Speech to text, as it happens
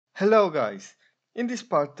Hello guys! In this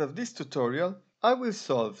part of this tutorial, I will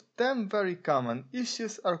solve 10 very common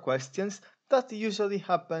issues or questions that usually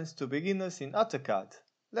happens to beginners in AutoCAD.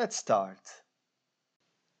 Let's start.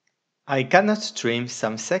 I cannot trim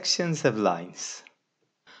some sections of lines.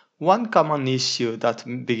 One common issue that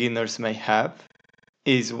beginners may have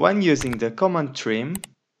is when using the command trim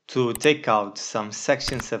to take out some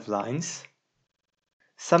sections of lines.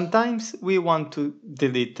 Sometimes we want to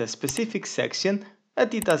delete a specific section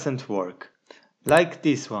and it doesn't work, like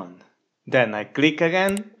this one. Then I click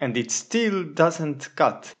again and it still doesn't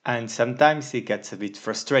cut, and sometimes it gets a bit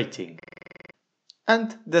frustrating.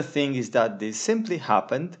 And the thing is that this simply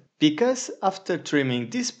happened because after trimming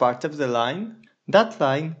this part of the line, that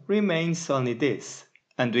line remains only this,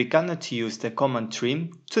 and we cannot use the command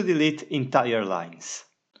trim to delete entire lines.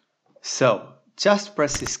 So just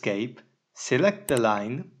press Escape, select the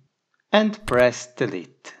line, and press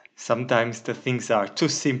Delete. Sometimes the things are too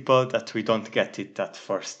simple that we don't get it that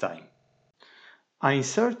first time. I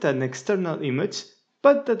insert an external image,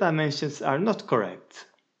 but the dimensions are not correct.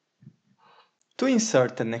 To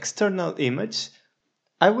insert an external image,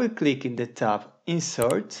 I will click in the tab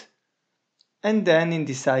Insert, and then in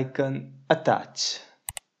this icon Attach.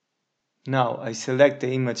 Now I select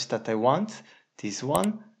the image that I want, this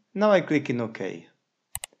one. Now I click in OK.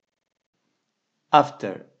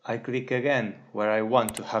 After, I click again where I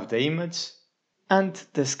want to have the image and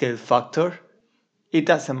the scale factor. It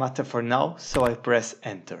doesn't matter for now, so I press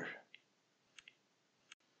Enter.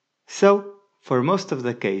 So, for most of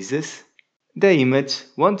the cases, the image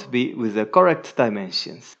won't be with the correct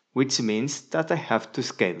dimensions, which means that I have to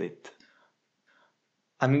scale it.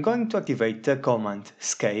 I'm going to activate the command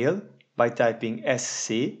Scale by typing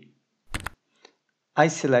SC. I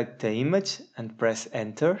select the image and press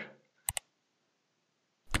Enter.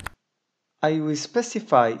 I will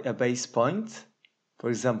specify a base point, for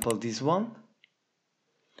example this one,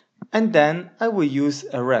 and then I will use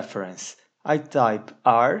a reference. I type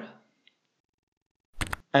R,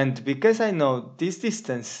 and because I know this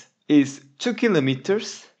distance is 2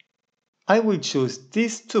 kilometers, I will choose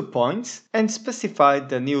these 2 points and specify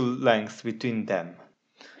the new length between them.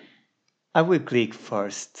 I will click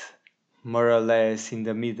first, more or less in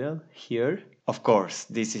the middle here. Of course,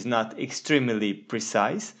 this is not extremely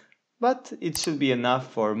precise, but it should be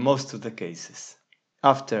enough for most of the cases.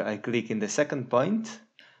 After, I click in the second point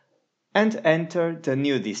and enter the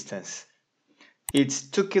new distance. It's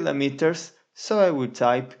 2 kilometers, so I will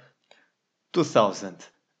type 2000,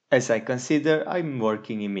 as I consider I'm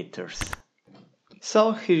working in meters.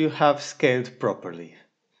 So here you have scaled properly.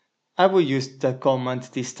 I will use the command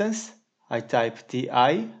distance. I type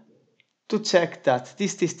DI to check that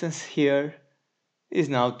this distance here is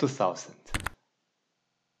now 2000.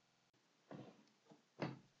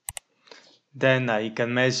 Then I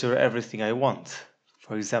can measure everything I want.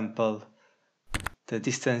 For example, the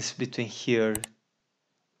distance between here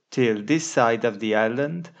till this side of the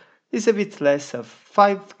island is a bit less of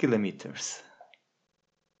 5 kilometers.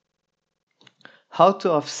 How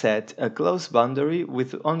to offset a close boundary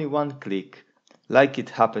with only one click, like it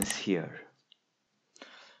happens here.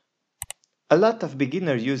 A lot of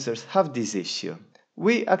beginner users have this issue.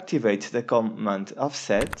 We activate the command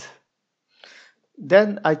Offset.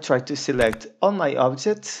 Then I try to select all my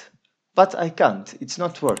objects, but I can't, it's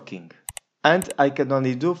not working. And I can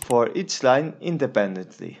only do for each line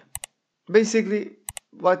independently. Basically,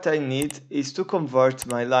 what I need is to convert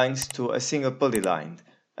my lines to a single polyline,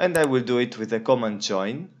 and I will do it with the command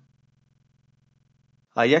Join.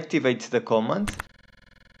 I activate the command,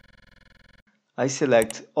 I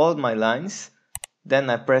select all my lines,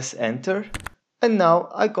 then I press Enter, and now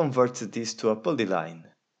I converted this to a polyline.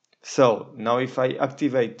 So now if I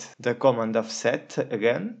activate the command Offset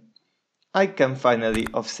again, I can finally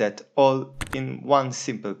offset all in one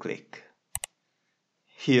simple click.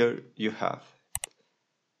 Here you have.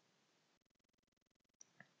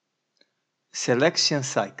 Selection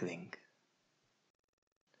cycling.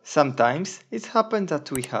 Sometimes it happens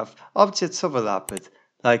that we have objects overlapped,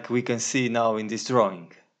 like we can see now in this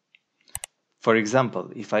drawing. For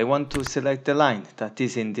example, if I want to select the line that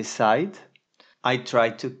is in this side, I try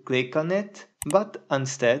to click on it, but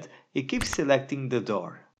instead it keeps selecting the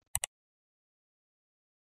door.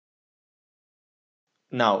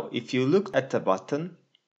 Now, if you look at the button,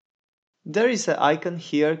 there is an icon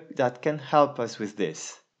here that can help us with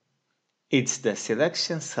this. It's the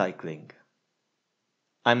selection cycling.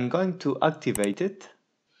 I'm going to activate it,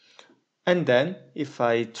 and then if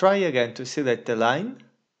I try again to select the line,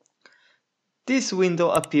 this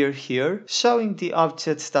window appears here showing the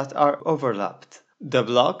objects that are overlapped, the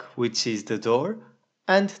block, which is the door,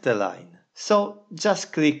 and the line. So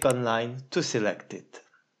just click on line to select it.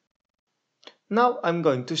 Now I'm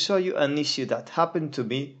going to show you an issue that happened to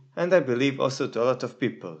me and I believe also to a lot of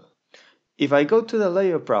people. If I go to the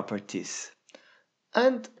layer properties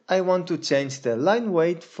and I want to change the line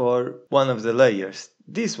weight for one of the layers,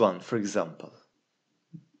 this one for example.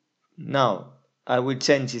 Now I will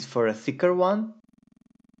change it for a thicker one,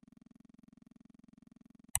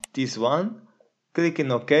 this one,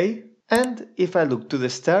 clicking OK, and if I look to the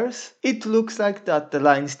stairs, it looks like that the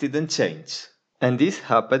lines didn't change. And this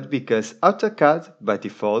happened because AutoCAD, by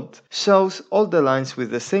default, shows all the lines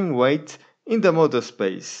with the same weight in the model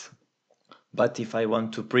space. But if I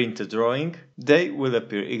want to print a drawing, they will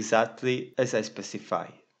appear exactly as I specify.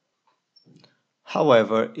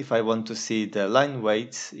 However, if I want to see the line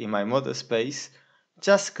weights in my model space,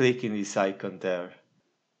 just click in this icon there.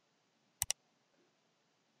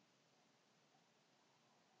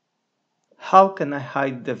 How can I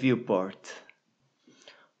hide the viewport?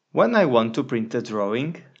 When I want to print a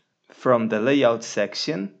drawing from the layout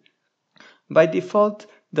section, by default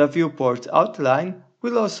the viewport outline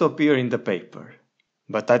will also appear in the paper.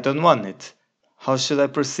 But I don't want it. How should I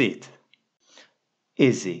proceed?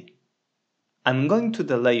 Easy. I'm going to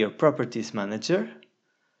the Layer Properties Manager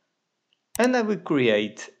and I will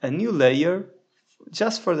create a new layer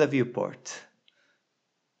just for the viewport.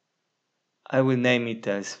 I will name it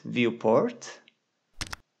as Viewport.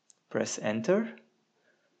 Press Enter.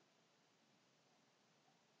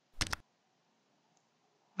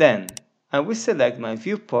 Then I will select my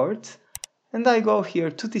viewport and I go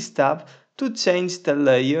here to this tab to change the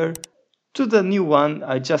layer to the new one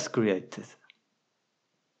I just created.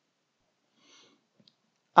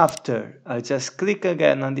 After, I just click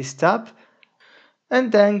again on this tab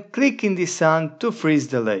and then click in this sun to freeze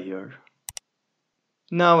the layer.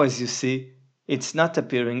 Now as you see, it's not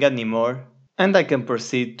appearing anymore and I can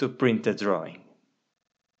proceed to print the drawing.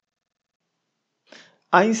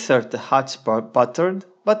 I insert the hatch pattern,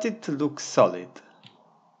 but it looks solid.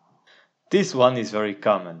 This one is very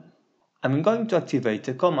common. I'm going to activate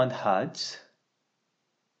the command hatch.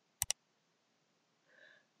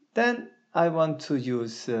 Then I want to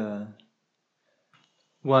use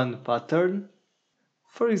one pattern,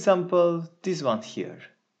 for example this one here.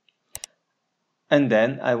 And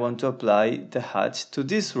then I want to apply the hatch to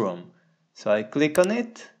this room. So I click on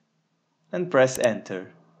it and press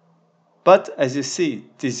enter. But as you see,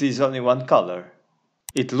 this is only one color.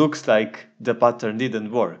 It looks like the pattern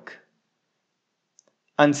didn't work.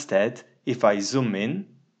 Instead, if I zoom in,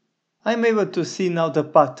 I'm able to see now the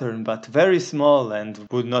pattern, but very small and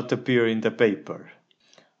would not appear in the paper.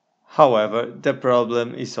 However, the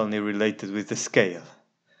problem is only related with the scale.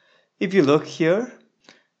 If you look here,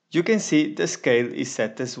 you can see the scale is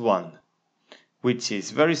set as 1, which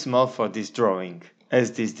is very small for this drawing,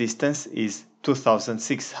 as this distance is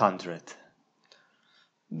 2600.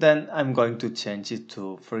 Then I'm going to change it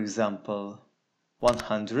to, for example,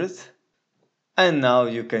 100. And now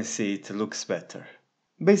you can see it looks better.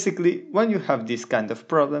 Basically, when you have this kind of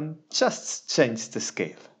problem, just change the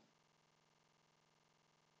scale.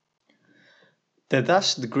 The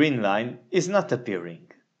dashed green line is not appearing.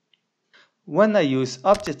 When I use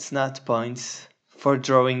object snap points for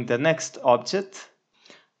drawing the next object,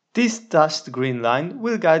 this dashed green line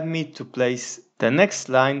will guide me to place the next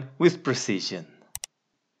line with precision.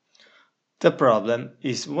 The problem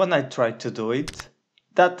is when I try to do it,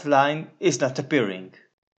 that line is not appearing.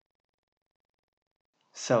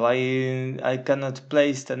 So I cannot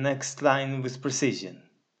place the next line with precision.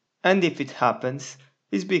 And if it happens,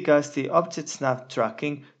 it's because the object snap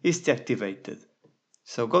tracking is deactivated.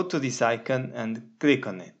 So go to this icon and click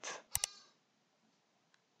on it.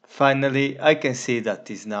 Finally, I can see that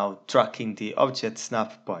it is now tracking the object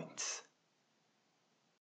snap points.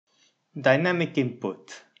 Dynamic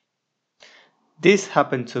input. This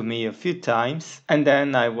happened to me a few times and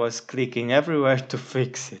then I was clicking everywhere to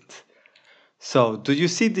fix it. So, do you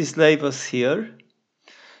see these labels here?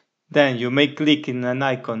 Then you may click in an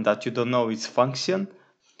icon that you don't know its function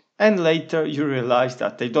and later you realize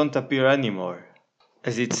that they don't appear anymore,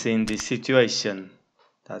 as it's in this situation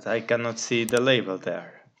that I cannot see the label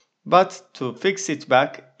there. But to fix it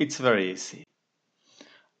back, it's very easy.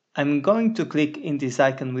 I'm going to click in this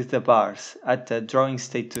icon with the bars at the drawing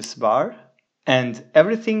status bar, and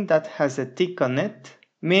everything that has a tick on it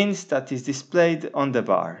means that is displayed on the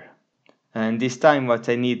bar. And this time what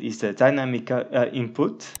I need is the dynamic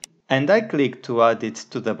input, and I click to add it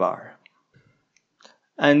to the bar.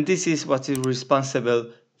 And this is what is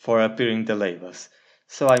responsible for appearing the labels.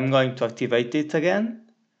 So I'm going to activate it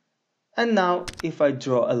again. And now if I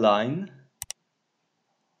draw a line,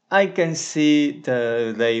 I can see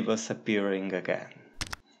the labels appearing again.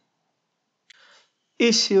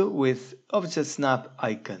 Issue with ObjectSnap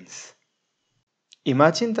icons.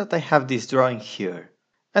 Imagine that I have this drawing here,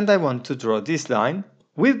 and I want to draw this line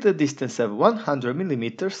with the distance of 100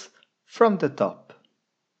 millimeters from the top.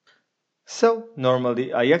 So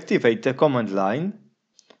normally I activate the command line,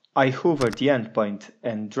 I hover the endpoint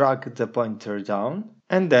and drag the pointer down,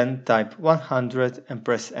 and then type 100 and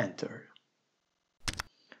press enter.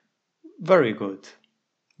 Very good.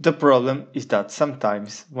 The problem is that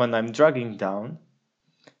sometimes when I'm dragging down,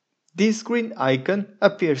 this green icon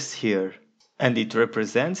appears here, and it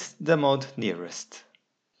represents the mode nearest.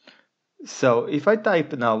 So if I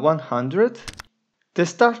type now 100, the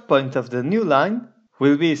start point of the new line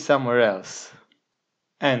will be somewhere else.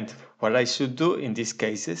 And what I should do in these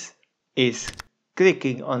cases is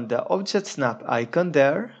clicking on the ObjectSnap icon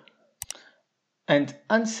there and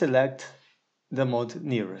unselect the mode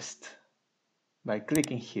nearest by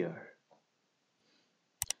clicking here.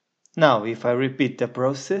 Now if I repeat the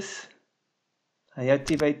process, I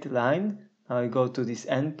activate the line, now I go to this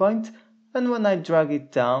endpoint, and when I drag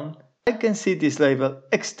it down, I can see this label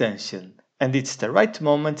extension, and it's the right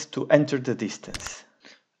moment to enter the distance.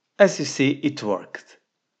 As you see, it worked.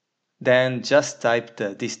 Then just type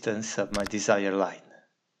the distance of my desired line.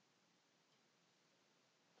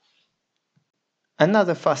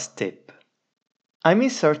 Another fast tip. I'm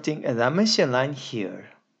inserting a dimension line here.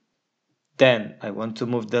 Then I want to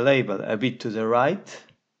move the label a bit to the right,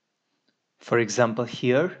 for example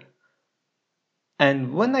here,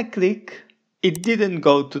 and when I click, it didn't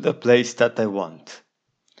go to the place that I want.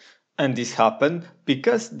 And this happened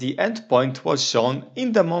because the endpoint was shown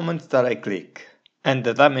in the moment that I click, and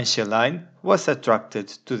the dimension line was attracted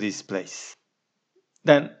to this place.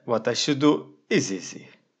 Then what I should do is easy.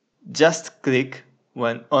 Just click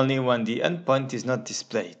only when the endpoint is not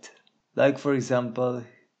displayed. Like for example,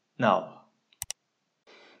 now.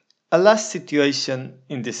 A last situation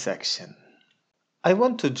in this section. I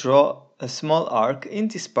want to draw a small arc in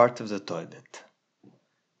this part of the toilet.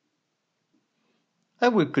 I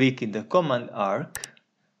will click in the command arc,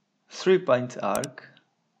 3-point arc,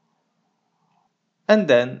 and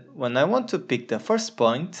then when I want to pick the first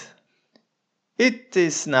point, it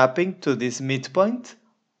is snapping to this midpoint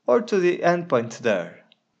or to the endpoint there.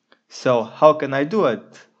 So how can I do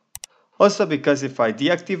it? Also because if I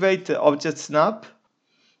deactivate the object snap,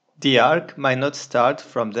 the arc might not start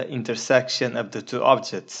from the intersection of the two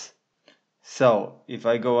objects. So if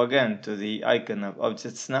I go again to the icon of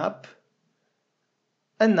object snap,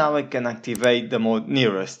 and now I can activate the mode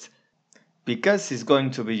nearest, because it's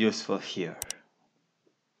going to be useful here.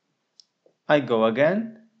 I go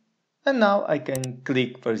again, and now I can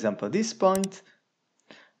click, for example, this point,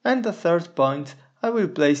 and the third point, I will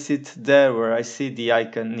place it there where I see the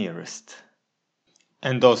icon nearest.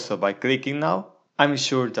 And also by clicking now, I'm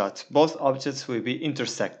sure that both objects will be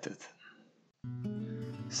intersected.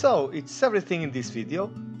 So it's everything in this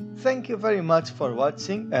video. Thank you very much for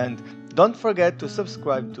watching, and don't forget to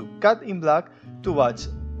subscribe to CAD in Black to watch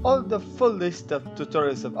all the full list of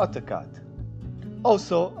tutorials of AutoCAD.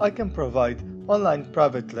 Also, I can provide online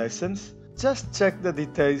private lessons. Just check the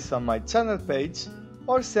details on my channel page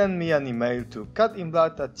or send me an email to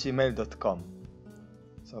cadinblack@gmail.com.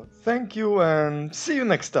 So thank you and see you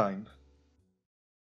next time.